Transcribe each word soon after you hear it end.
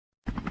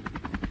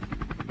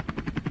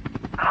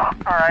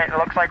Alright, it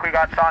looks like we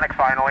got Sonic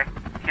finally.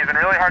 He's been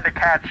really hard to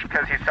catch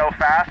because he's so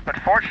fast, but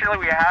fortunately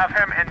we have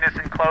him in this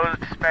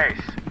enclosed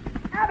space.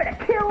 I'm gonna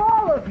kill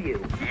all of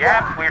you!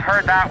 Yep, we've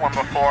heard that one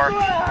before.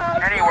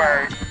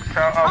 Anyway,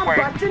 so, oh wait.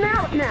 I'm busting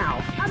out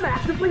now! I'm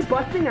actively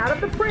busting out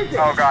of the prison!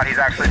 Oh god, he's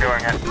actually doing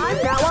it. I'm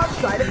now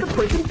outside of the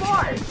prison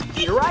bars!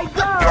 Here I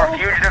go!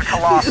 You're a fugitive to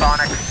law,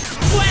 Sonic.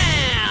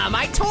 Wham!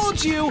 I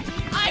told you!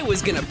 I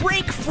was gonna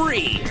break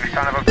free! You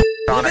son of a Live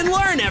Sonic. and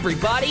learn,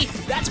 everybody!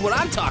 That's what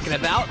I'm talking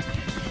about!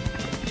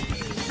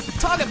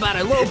 Talk about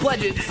a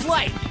low-budget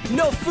flight,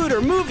 no food or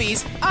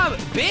movies. I'm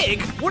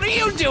big. What are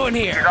you doing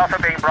He's here? also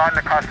being brought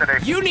into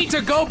custody. You need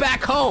to go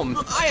back home.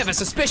 I have a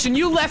suspicion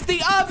you left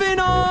the oven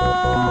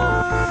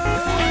on.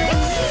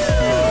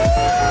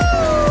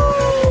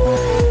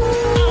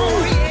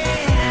 Oh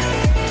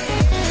yeah.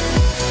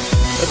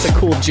 That's a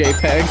cool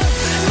JPEG.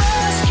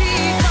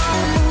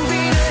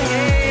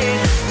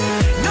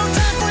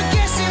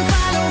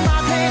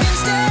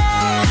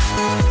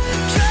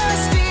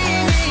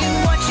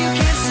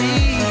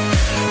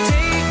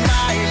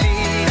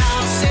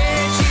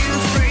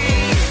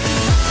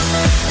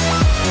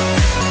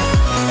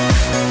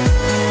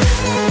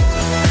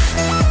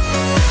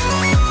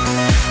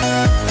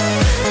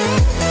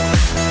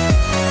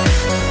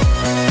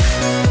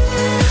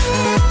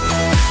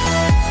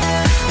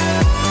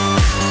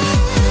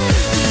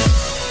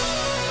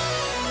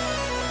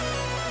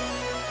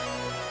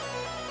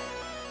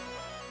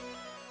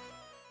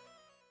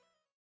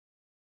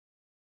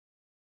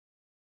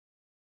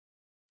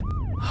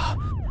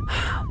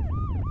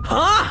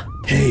 Huh?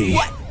 Hey,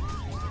 What?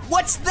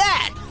 What's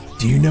that?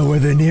 do you know where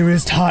the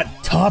nearest hot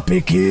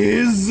topic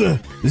is?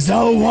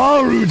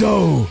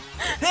 Zawarudo!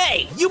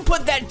 Hey, you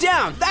put that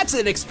down. That's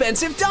an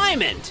expensive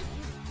diamond.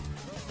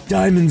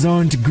 Diamonds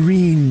aren't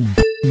green,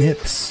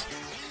 nips.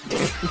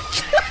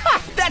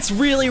 That's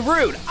really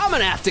rude. I'm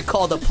gonna have to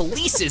call the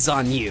polices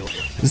on you.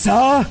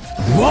 Zawarudo!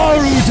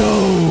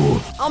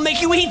 I'll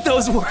make you eat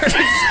those words.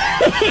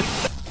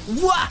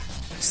 What?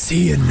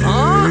 See ya,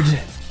 nerd.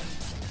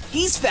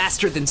 He's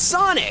faster than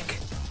Sonic.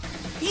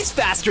 He's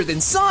faster than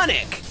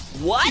Sonic.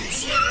 What?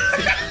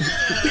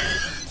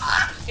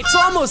 It's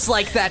almost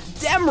like that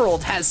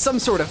emerald has some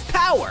sort of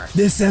power.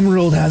 This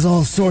emerald has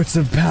all sorts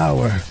of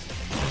power.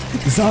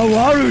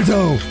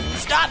 Zawarudo!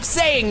 Stop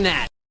saying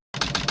that.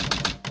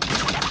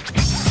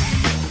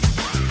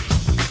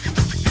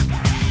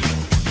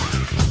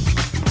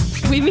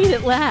 We meet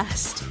at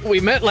last. We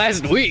met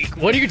last week.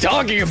 What are you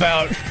talking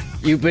about?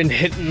 You've been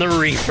hitting the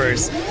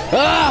reefers.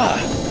 Ah!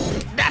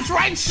 That's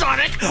right,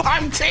 Sonic!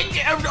 I'm taking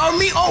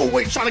me. Oh,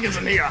 wait, Sonic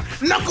isn't here.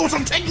 Knuckles,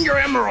 I'm taking your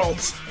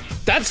emeralds!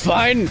 That's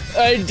fine.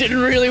 I didn't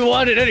really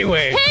want it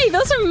anyway. Hey,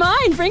 those are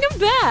mine. Bring them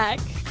back.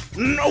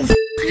 No,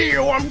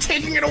 you! I'm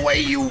taking it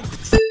away, you.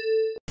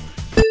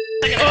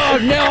 Oh,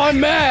 now I'm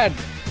mad.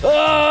 Oh,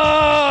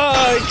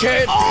 I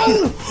can't.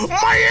 Oh,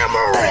 my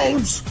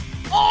emeralds!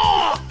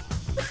 Oh!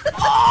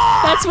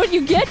 Oh! That's what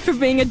you get for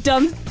being a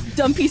dumb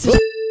piece of.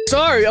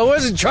 Sorry, I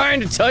wasn't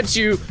trying to touch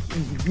you,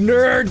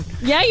 nerd.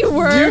 Yeah, you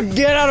were. You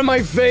get out of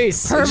my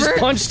face. I just Pervert.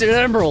 punched an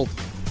emerald.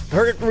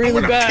 Hurt I'm really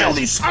gonna bad. kill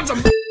these sons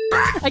of.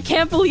 I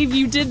can't believe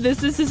you did this.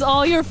 This is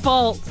all your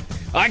fault.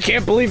 I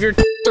can't believe your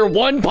are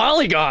one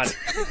polygon.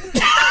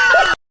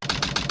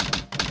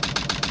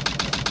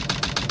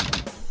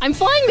 I'm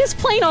flying this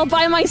plane all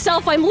by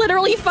myself. I'm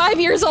literally 5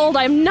 years old.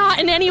 I'm not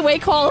in any way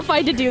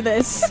qualified to do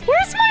this.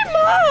 Where's my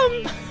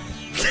mom?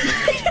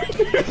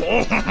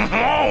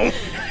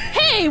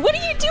 Hey, what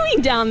are you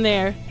doing down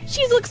there?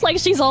 She looks like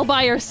she's all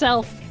by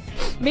herself.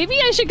 Maybe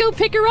I should go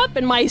pick her up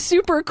in my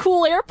super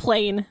cool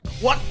airplane.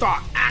 What the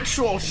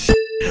actual shit?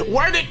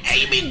 Where did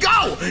Amy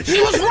go? She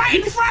was right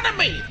in front of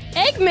me!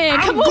 Eggman,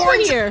 I'm come over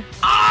going to- here.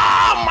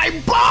 Ah, my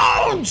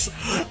bones!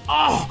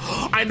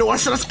 Oh, I know I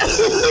should have.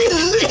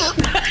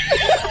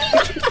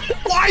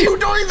 Why are you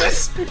doing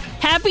this?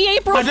 Happy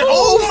April Fools!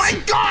 Oh my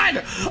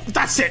god!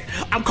 That's it.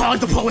 I'm calling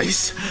the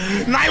police.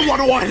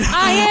 911.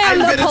 I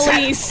am I've the been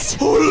police.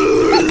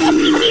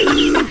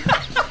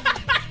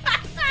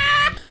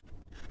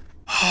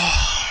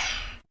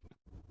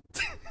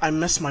 I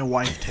miss my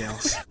wife,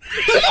 Tails.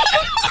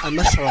 I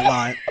miss her a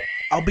lot.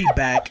 I'll be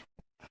back.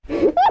 Are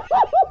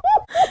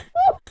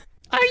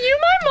you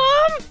my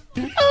mom?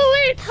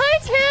 Oh wait, hi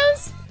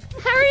Tails.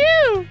 How are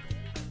you?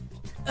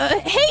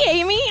 Hey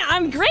Amy,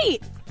 I'm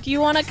great. Do you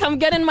want to come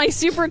get in my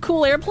super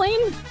cool airplane?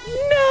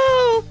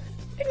 No,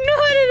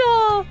 not at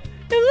all.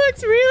 It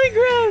looks really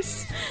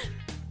gross.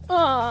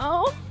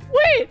 Oh,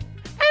 wait.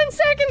 On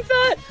second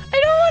thought, I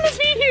don't want to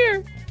be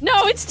here.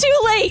 No, it's too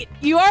late.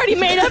 You already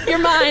made up your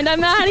mind.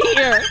 I'm out of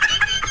here.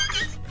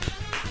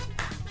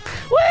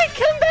 Wait,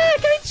 come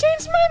back! I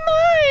changed my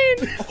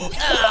mind!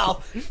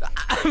 Ow!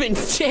 I'm in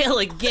jail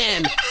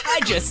again.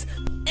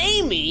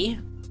 Amy?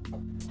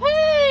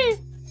 Hey!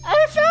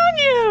 I found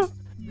you!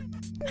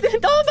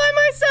 All by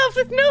myself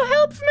with no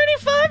help from any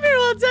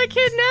 5-year-olds I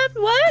kidnapped.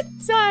 What?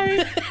 Sorry.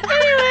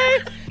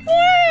 Anyway,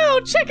 wow!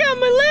 Check out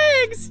my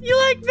legs! You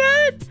like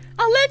that?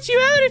 I'll let you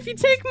out if you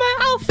take my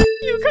I'll f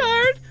you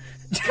card.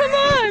 Come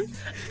on!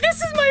 No!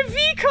 this is my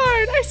V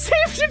card. I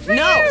saved it for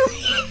you.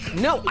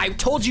 No, I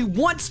told you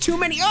once too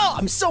many. Oh,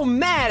 I'm so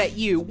mad at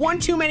you. One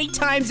too many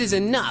times is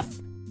enough.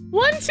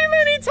 One too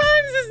many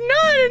times is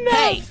not enough.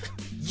 Hey,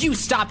 you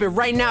stop it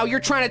right now. You're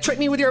trying to trick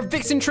me with your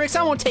vixen tricks.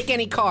 I won't take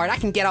any card. I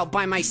can get out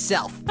by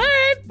myself. All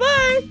right,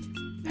 bye.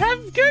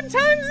 Have good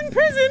times in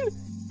prison.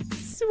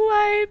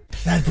 Swipe.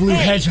 That blue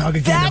hedgehog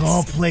again of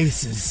all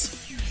places.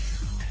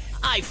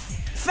 I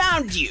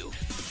found you,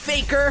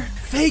 faker.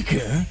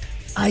 Faker?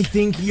 I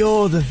think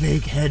you're the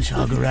fake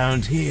hedgehog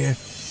around here.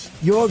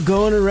 You're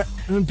going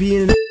around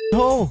being an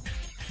hole.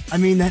 I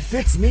mean, that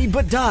fits me,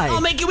 but die.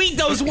 I'll make you eat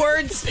those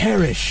words.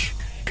 Perish.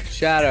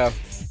 Shadow.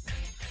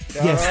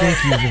 Yes,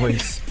 thank you,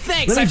 voice.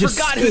 Thanks, I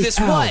forgot who this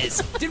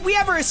was. Did we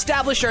ever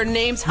establish our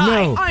names? Hi,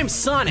 No. I'm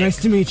Sonic.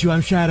 Nice to meet you,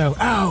 I'm Shadow.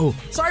 Ow!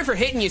 Sorry for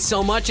hitting you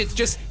so much.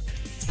 It's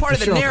part of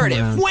the Sure, I'll come narrative.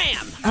 around.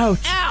 Wham! Ouch!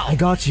 Ow! I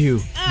got you,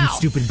 you Ow!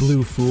 stupid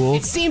blue fool.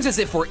 It seems as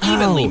if we're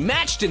evenly Ow.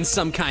 matched in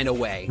some kind of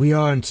way. We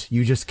aren't.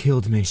 You just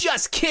killed me.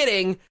 Just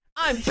kidding.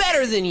 I'm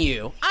better than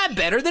you. I'm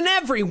better than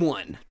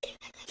everyone.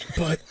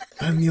 But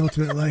I'm the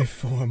ultimate life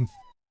form.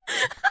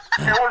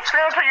 It would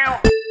seem to you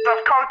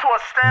have come to a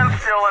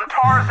standstill in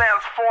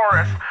Tarzan's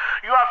forest.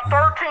 You have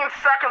 13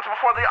 seconds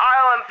before the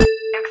island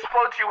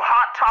explodes, you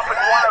hot topic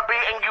wannabe,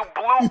 and you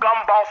blue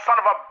gumball son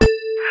of a.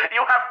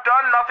 You have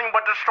done nothing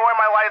but destroy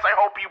my lives. I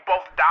hope you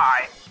both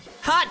die.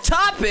 Hot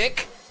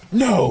topic?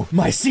 No,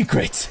 my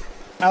secret.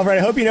 Alfred,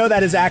 I hope you know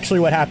that is actually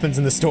what happens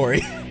in the story.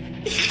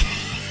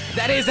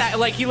 That is that.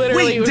 Like he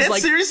literally was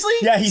like. Seriously?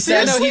 Yeah, he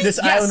says this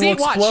island will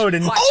explode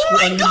and. Watch. Oh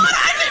my god,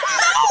 I didn't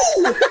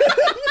know!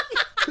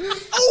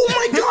 Oh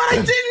my god,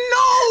 I didn't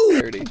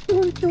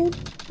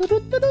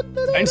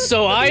know! And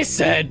so I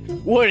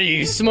said, what are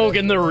you,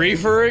 smoking the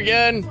reefer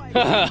again?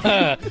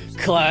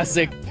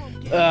 Classic.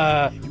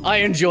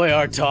 I enjoy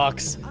our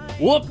talks.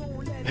 Whoop,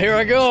 here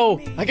I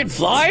go. I can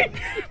fly?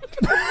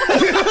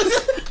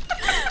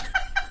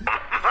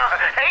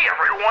 Hey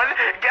everyone,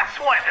 guess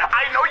what?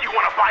 I know you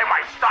want to buy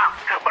my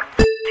stocks, but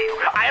you,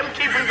 I am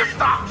keeping the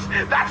stocks.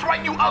 That's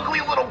right, you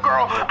ugly little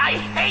girl. I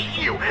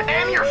hate you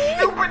and your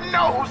stupid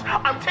nose.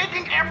 I'm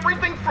taking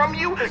everything from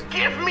you.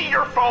 Give me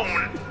your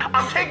phone.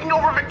 I'm taking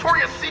over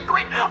Victoria's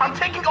Secret. I'm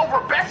taking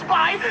over Best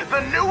Buy.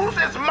 The news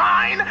is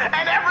mine,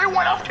 and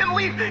everyone else can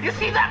leave. You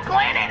see that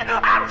planet?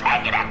 I'm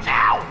taking it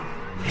down.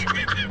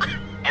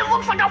 It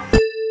looks like a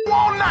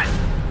walnut.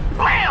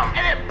 Bam!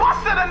 And it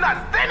busted a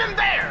nut then and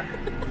there.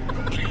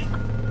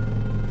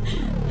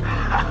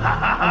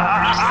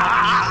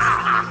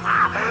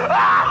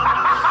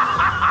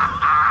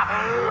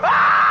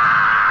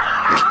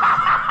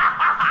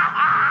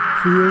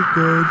 Feel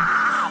good.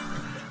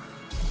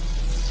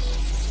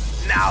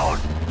 Now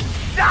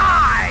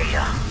die!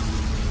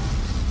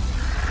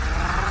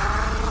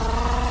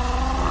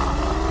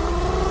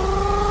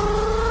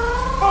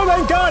 Oh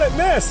my god, it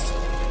missed!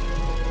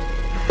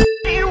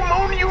 You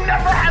moon, you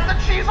never had the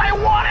cheese I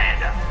wanted!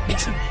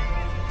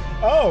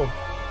 Oh.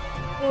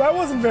 Well, that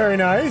wasn't very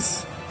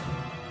nice.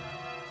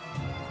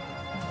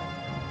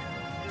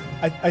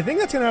 I think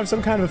that's gonna have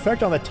some kind of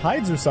effect on the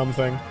tides or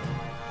something.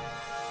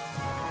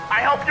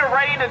 I hope you're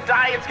ready to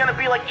die. It's gonna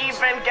be like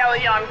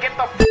Evangelion. Get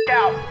the f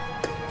out.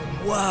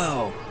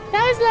 Whoa.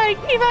 That was like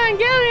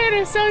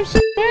Evangelion or some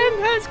shit, man.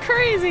 That's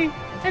crazy.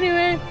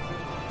 Anyway.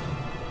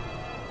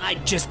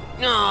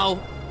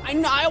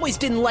 I always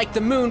didn't like the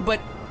moon, but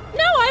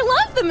No,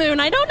 I love the moon.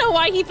 I don't know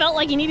why he felt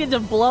like he needed to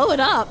blow it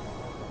up.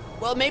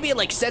 well, maybe it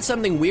like said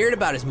something weird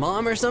about his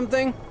mom or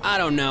something. I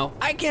don't know.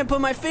 I can't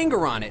put my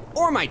finger on it,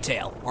 or my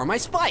tail, or my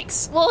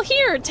spikes. Well,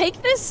 here,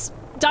 take this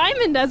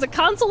diamond as a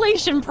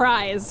consolation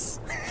prize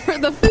for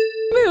the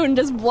moon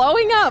just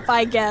blowing up,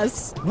 I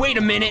guess. Wait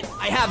a minute,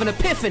 I have an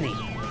epiphany.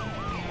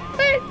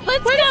 Wait,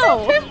 let's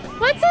go.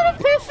 What's an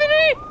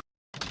epiphany?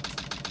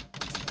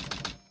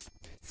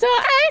 So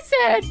I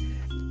said,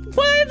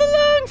 why the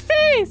long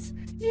face?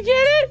 You get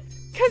it?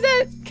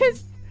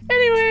 Cause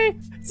anyway,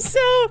 so,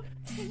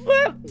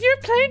 well, you're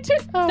playing too.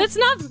 Oh. That's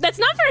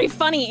not very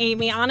funny,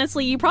 Amy.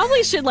 Honestly, you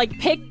probably should like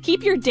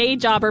keep your day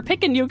job or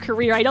pick a new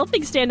career. I don't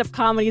think stand-up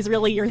comedy is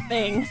really your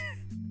thing.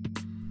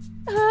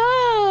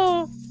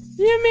 Oh,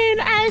 you mean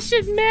I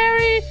should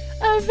marry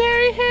a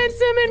very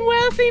handsome and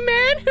wealthy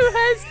man who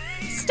has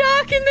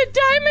stock in the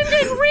diamond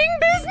and ring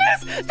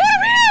business?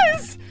 There he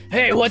is!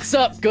 Hey, what's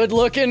up? Good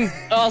looking?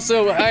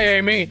 Also, hi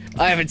Amy.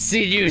 I haven't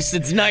seen you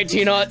since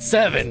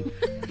 1907.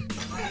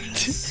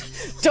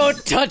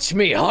 Don't touch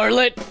me,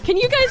 harlot! Can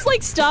you guys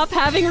like stop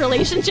having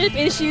relationship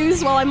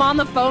issues while I'm on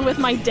the phone with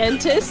my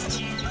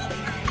dentist?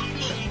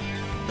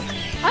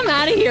 I'm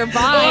out of here,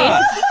 bye.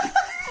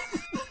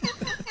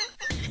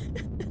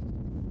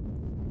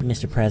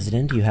 Mr.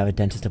 President, you have a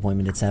dentist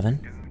appointment at 7.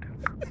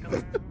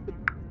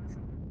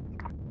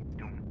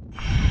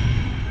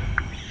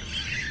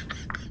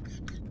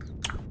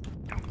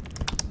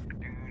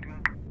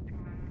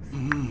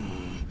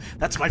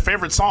 That's my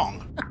favorite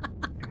song.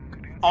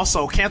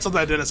 Also, cancel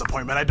that dentist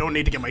appointment. I don't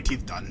need to get my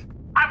teeth done.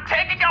 I'm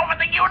taking over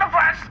the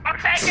universe. I'm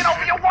taking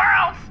over your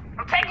worlds.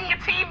 I'm taking your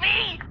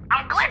TV.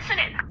 I'm glitching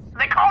it.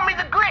 They call me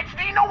the glitch.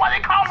 Do you know why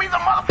they call me the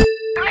motherfucking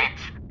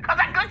glitch?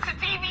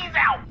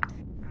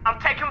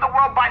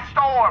 world by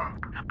storm.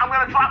 I'm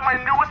gonna drop my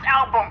newest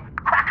album,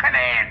 Crackin'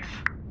 Eggs.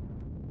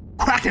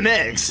 Cracking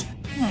eggs?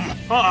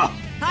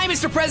 Hi,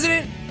 Mr.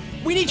 President.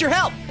 We need your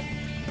help.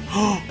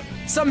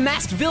 Some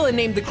masked villain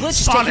named the Glitch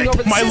is Sonic, taking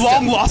over the my system.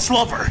 long-lost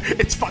lover.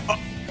 It's fine.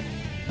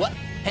 What?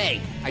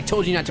 Hey, I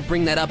told you not to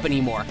bring that up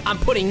anymore. I'm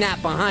putting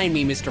that behind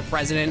me, Mr.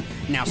 President.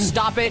 Now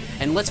stop it,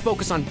 and let's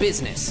focus on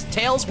business.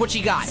 Tails, what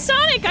you got?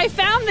 Sonic, I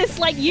found this,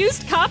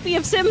 used copy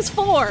of Sims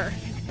 4.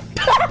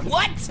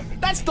 What?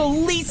 That's the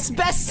least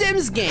best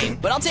Sims game,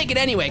 but I'll take it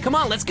anyway. Come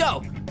on, let's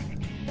go.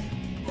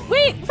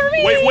 Wait for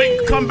me!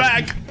 Wait, come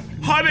back.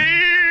 Honey!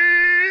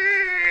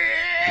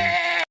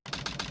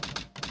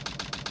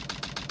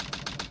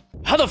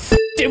 How the f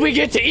did we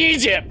get to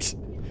Egypt?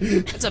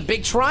 It's a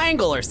big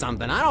triangle or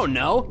something. I don't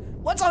know.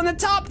 What's on the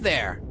top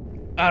there?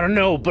 I don't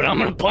know, but I'm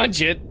gonna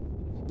punch it.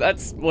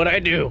 That's what I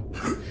do.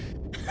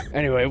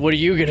 Anyway, what are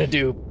you gonna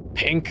do,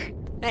 Pink?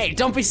 Hey,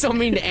 don't be so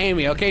mean to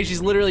Amy, okay? She's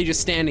literally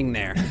just standing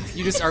there.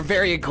 You just are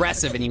very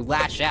aggressive and you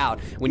lash out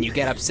when you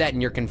get upset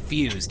and you're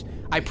confused.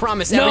 I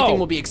promise everything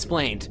will be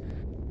explained.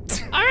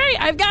 All right,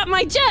 I've got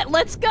my jet.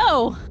 Let's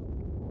go.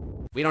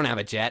 We don't have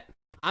a jet.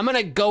 I'm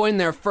gonna go in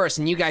there first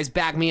and you guys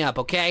back me up,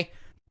 okay?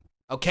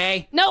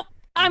 Okay? Nope,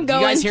 I'm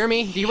going. You guys hear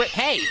me?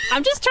 Hey!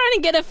 I'm just trying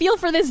to get a feel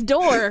for this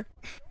door.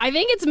 I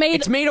think it's made...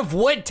 It's made of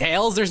wood,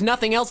 Tails. There's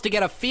nothing else to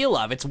get a feel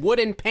of. It's wood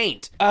and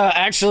paint.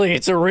 Actually,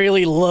 it's a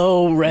really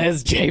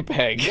low-res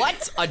JPEG.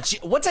 What?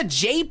 What's a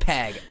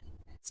JPEG?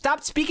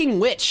 Stop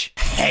speaking witch.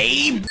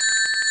 Hey,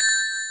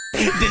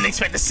 didn't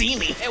expect to see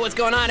me. Hey, what's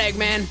going on,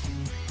 Eggman?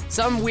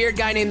 Some weird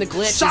guy named the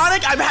Glitch.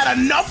 Sonic, I've had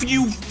enough.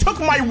 You took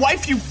my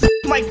wife, you f***ed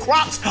my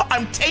crops.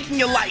 I'm taking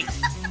your life.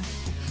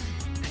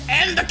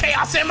 And the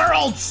Chaos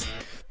Emeralds.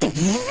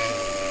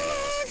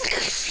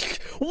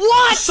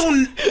 What? So,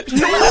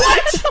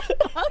 what?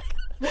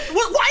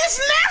 Why is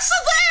NASA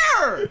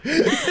there?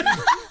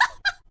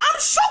 I'm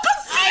so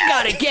confused. I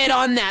gotta get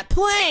on that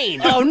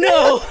plane. Oh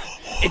no!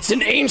 It's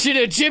an ancient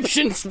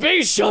Egyptian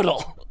space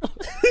shuttle.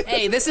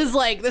 Hey, this is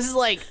like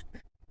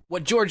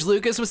what George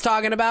Lucas was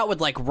talking about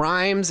with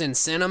rhymes and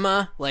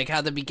cinema, like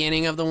how the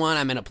beginning of the one,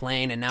 I'm in a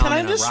plane and now I'm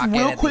in a rocket. Can I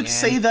just real quick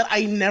say that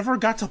I never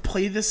got to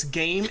play this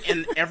game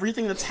and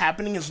everything that's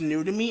happening is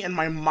new to me and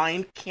my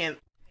mind can't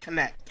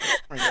connect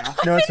right now.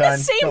 No, it's fine.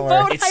 Don't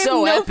worry. It's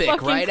so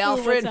epic, right,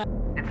 Alfred?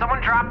 Did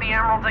someone drop the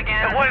emeralds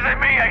again? It wasn't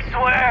me, I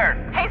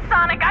swear! Hey,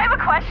 Sonic, I have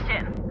a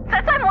question.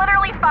 Since I'm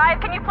literally 5,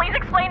 can you please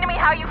explain to me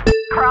how you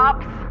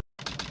crops?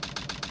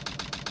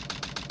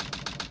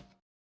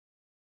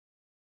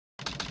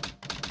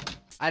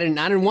 I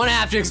didn't want to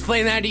have to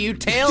explain that to you,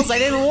 Tails. I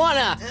didn't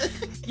wanna.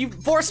 You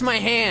forced my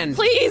hand.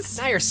 Please.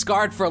 Now you're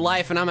scarred for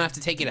life, and I'm gonna have to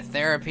take you to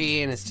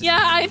therapy, and it's just... Yeah,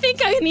 I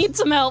think I need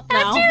some help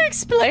now. After you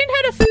explained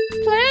how to f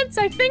plants,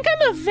 I think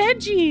I'm a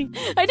veggie.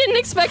 I didn't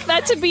expect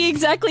that to be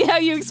exactly how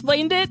you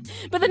explained it,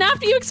 but then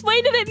after you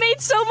explained it, it made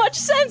so much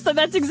sense that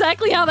that's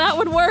exactly how that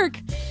would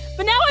work.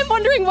 But now I'm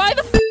wondering why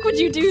the f would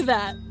you do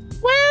that?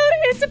 Well,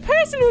 it's a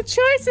personal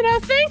choice, and I'll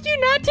thank you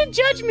not to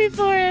judge me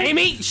for it.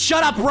 Amy,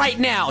 shut up right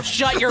now.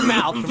 Shut your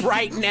mouth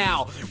right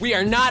now. We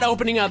are not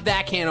opening up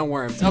that can of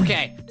worms.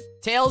 Okay,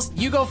 Tails,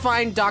 you go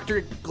find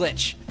Dr.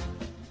 Glitch.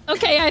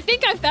 Okay, I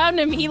think I found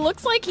him. He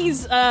looks like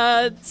he's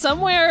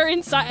somewhere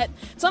inside.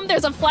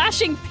 There's a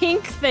flashing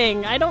pink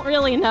thing. I don't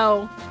really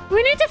know.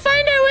 We need to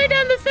find our way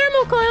down the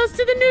thermal coils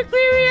to the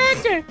nuclear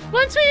reactor.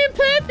 Once we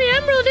implant the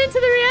emerald into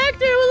the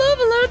reactor, we'll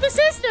overload the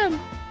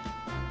system.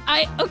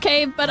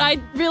 Okay, but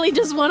I really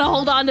just want to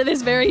hold on to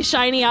this very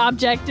shiny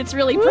object. It's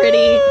really pretty.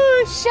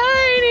 Ooh,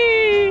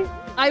 shiny!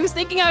 I was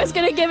thinking I was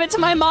gonna give it to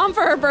my mom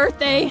for her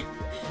birthday,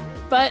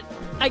 but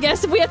I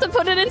guess if we have to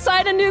put it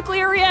inside a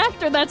nuclear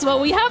reactor, that's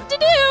what we have to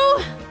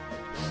do.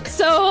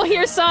 So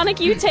here, Sonic,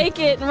 you take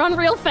it and run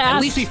real fast.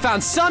 At least we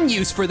found some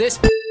use for this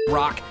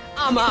rock.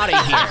 I'm out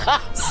of here.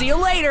 See you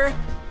later.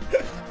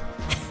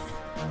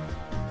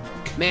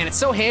 Man, it's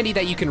so handy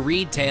that you can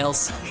read,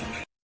 Tails.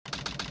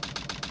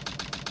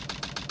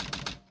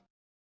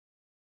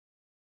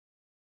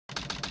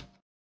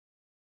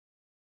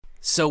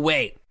 So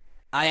wait,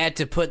 I had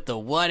to put the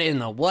what in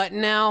the what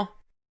now?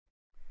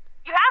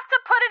 You have to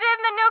put it in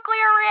the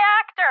nuclear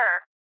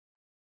reactor.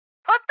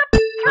 Put the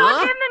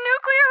truck in the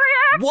nuclear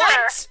reactor.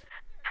 What?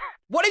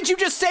 What did you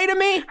just say to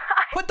me?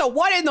 Put the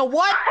what in the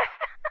what?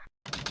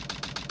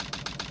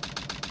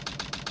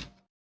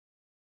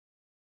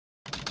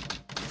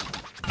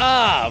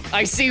 Ah,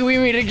 I see we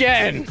meet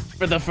again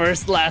for the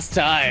last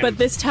time. But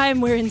this time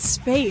we're in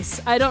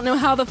space. I don't know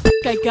how the f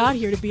I got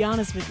here, to be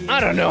honest with you. I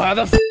don't know how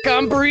the f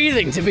I'm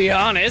breathing, to be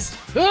honest.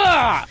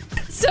 Ah!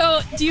 So,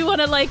 do you want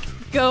to,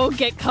 go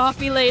get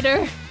coffee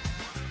later?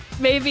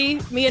 Maybe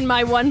me and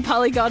my one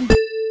polygon.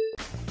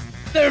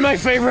 They're my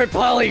favorite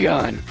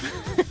polygon.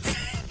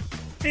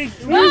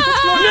 No!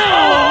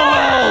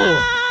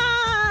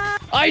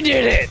 I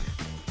did it!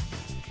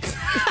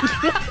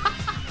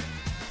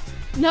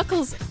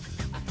 Knuckles.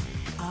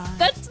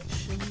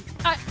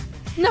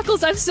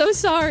 Knuckles, I'm so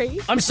sorry.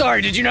 I'm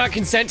sorry, did you not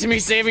consent to me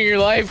saving your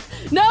life?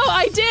 No,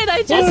 I did.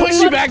 I just I'll push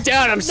you back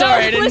down. I'm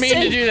sorry. I didn't mean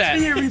to do that.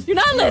 You're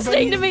not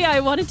listening to me. I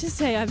wanted to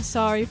say I'm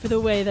sorry for the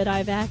way that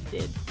I've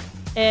acted.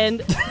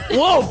 And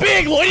whoa,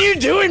 Big, what are you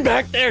doing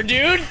back there,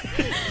 dude?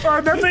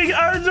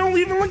 Don't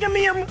even look at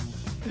me.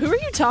 Who are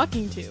you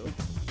talking to?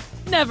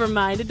 Never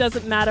mind. It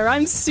doesn't matter.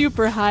 I'm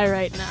super high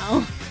right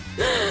now.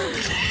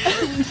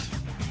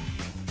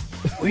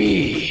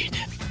 Weed.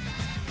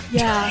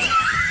 Yeah,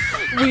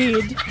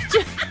 weed.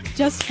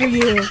 Just for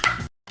you.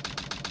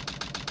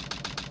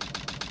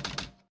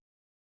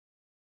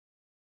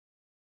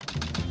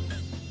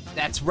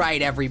 That's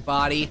right,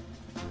 everybody.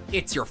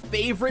 It's your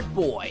favorite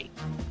boy.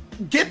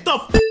 Get the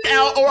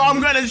out or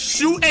I'm gonna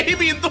shoot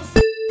Amy in the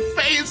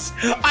face.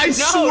 I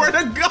swear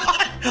to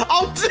God,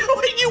 I'll do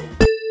it, you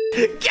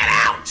get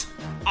out.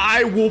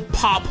 I will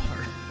pop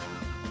her.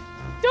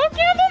 Don't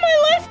gamble my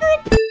life for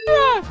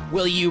a rock.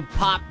 Will you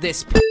pop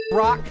this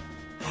rock?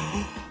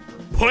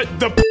 Put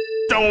the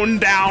stone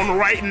down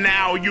right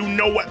now. You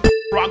know what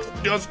rocks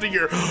does to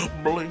your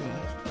bling.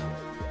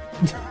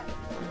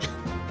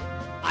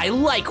 I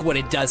like what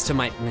it does to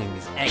my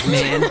blings,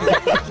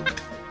 Eggman.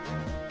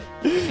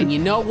 And you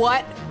know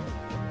what?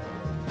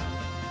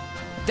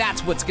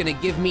 That's what's gonna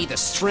give me the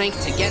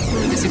strength to get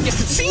through this and get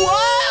through.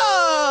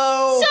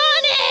 Whoa!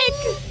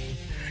 Sonic!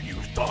 You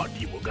thought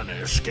you were gonna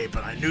escape,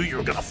 and I knew you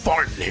were gonna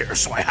fart in here,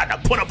 so I had to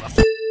put up a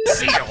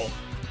seal.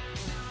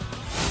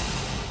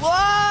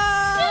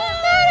 Whoa!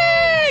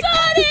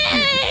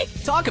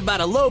 Sonic! Talk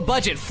about a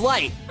low-budget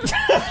flight.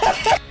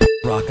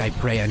 Rock, I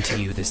pray unto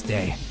you this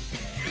day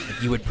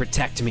that you would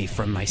protect me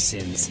from my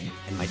sins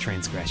and my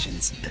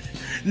transgressions.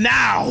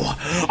 Now,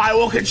 I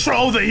will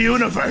control the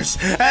universe,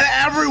 and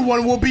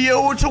everyone will be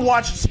able to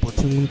watch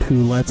Splatoon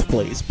 2 Let's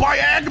Plays by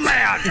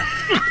Eggman!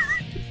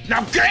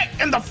 Now get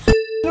in the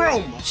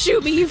room!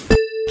 Shoot me, you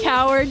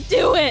coward.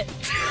 Do it.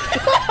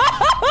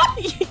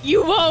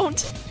 You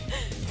won't.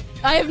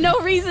 I have no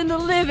reason to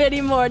live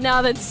anymore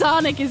now that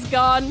Sonic is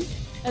gone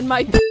and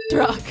my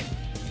truck.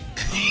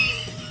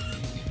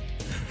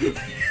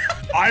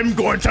 I'm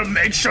going to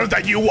make sure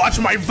that you watch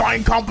my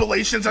Vine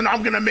compilations, and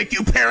I'm gonna make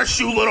you perish,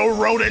 you little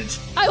rodent!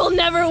 I will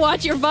never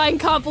watch your Vine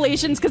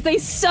compilations because they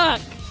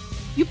suck.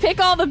 You pick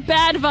all the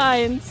bad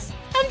Vines.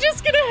 I'm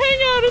just gonna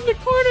hang out in the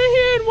corner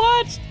here and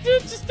watch.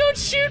 Just don't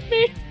shoot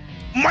me.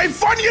 My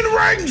Funyun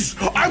rings!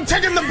 I'm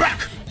taking them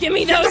back! Give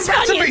me Get those them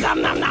back to me.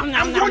 Funyuns!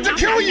 I'm going to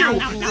kill you!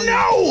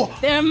 No!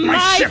 They're My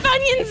my ship.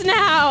 Funyuns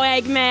now,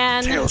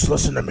 Eggman! Tails,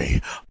 listen to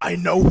me. I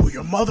know who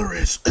your mother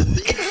is.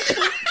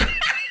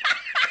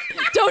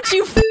 Don't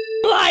you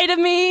lie to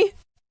me!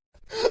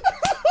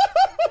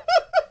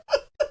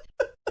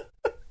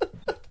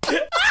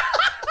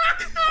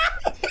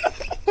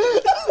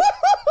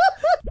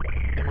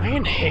 Am I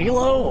in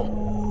Halo?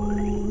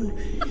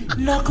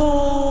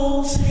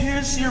 Knuckles,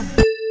 here's your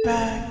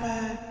bag.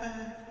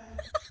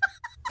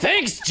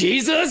 Thanks,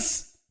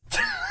 Jesus!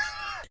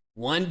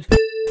 One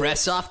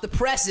press off the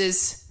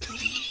presses.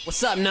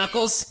 What's up,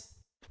 Knuckles?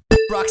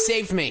 Rock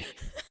saved me.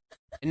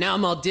 And now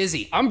I'm all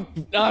dizzy. I'm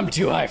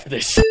too high for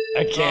this shit.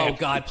 I can't. Oh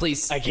God,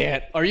 please. I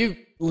can't. Are you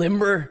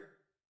limber?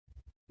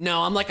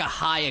 No, I'm like a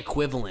high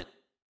equivalent.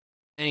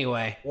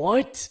 Anyway.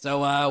 What?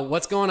 So,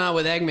 what's going on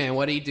with Eggman?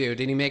 What did he do?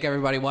 Did he make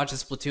everybody watch the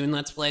Splatoon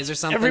Let's Plays or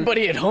something?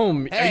 Everybody at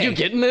home, hey, are you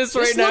getting this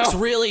right now? This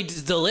looks really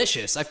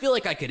delicious. I feel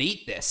like I could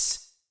eat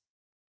this.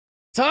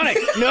 Sonic,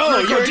 no,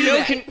 you're do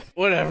joking.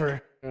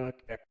 Whatever.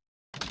 Okay.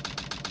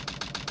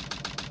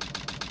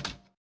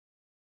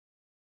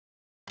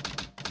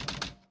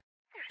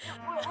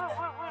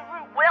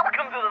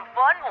 Welcome to the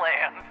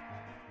Funland.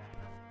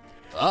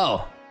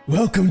 Oh.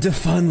 Welcome to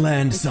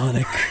Funland,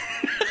 Sonic.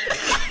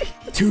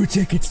 2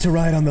 tickets to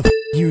ride on the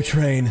U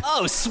train.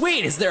 Oh,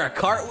 sweet. Is there a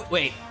cart?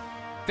 Wait.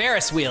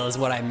 Ferris wheel is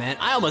what I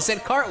meant. I almost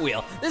said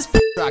cartwheel. This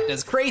rock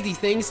does crazy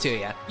things to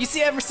you. You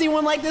ever seen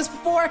one like this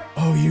before?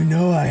 Oh, you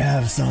know I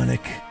have,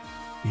 Sonic.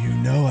 You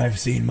know I've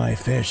seen my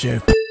fair share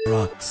of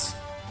rocks.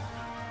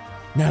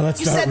 Now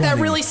let's start running. You said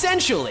that really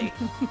sensually.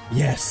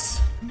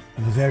 Yes.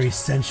 I'm a very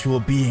sensual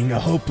being, a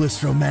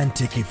hopeless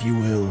romantic, if you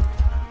will.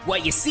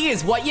 What you see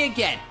is what you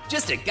get.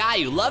 Just a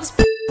guy who loves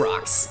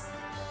rocks.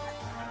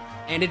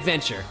 And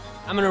adventure.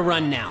 I'm gonna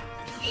run now.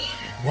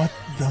 What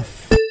the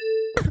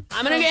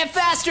I'm gonna get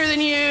faster than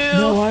you!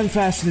 No, I'm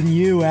faster than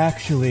you,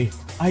 actually.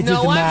 I did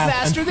the math. I'm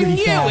faster than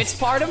you! Fast. It's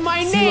part of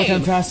my See, name! look,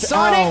 I'm faster.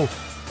 Sonic! Ow.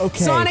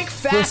 Okay. Sonic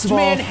First of all,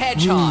 Fast Man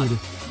Hedgehog! rude.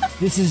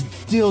 This is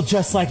still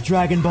just like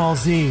Dragon Ball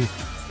Z.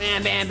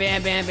 Bam, bam,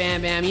 bam, bam,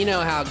 bam, bam. You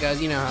know how it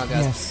goes, you know how it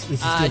goes. Yes,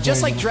 this is still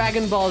just very like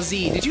Dragon Ball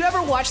Z. Did you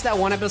ever watch that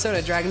one episode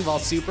of Dragon Ball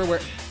Super where...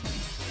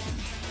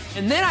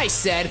 And then I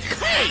said,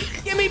 hey,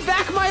 give me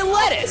back my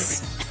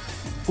lettuce!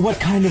 What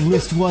kind of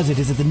list was it?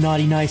 Is it the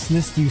naughty nice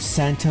list, you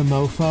Santa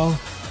mofo?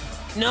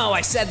 No,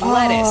 I said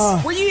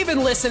lettuce. Were you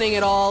even listening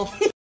at all?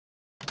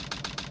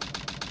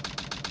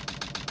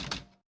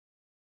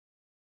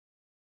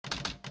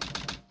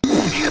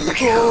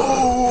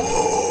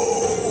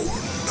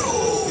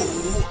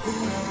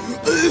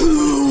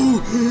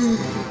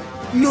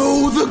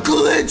 No, the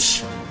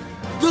glitch!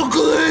 The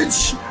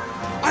glitch!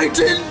 I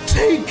didn't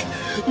take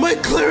My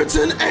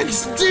Claritin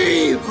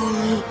XD!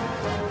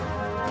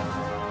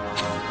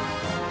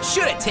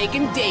 Should have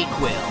taken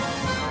Dayquil.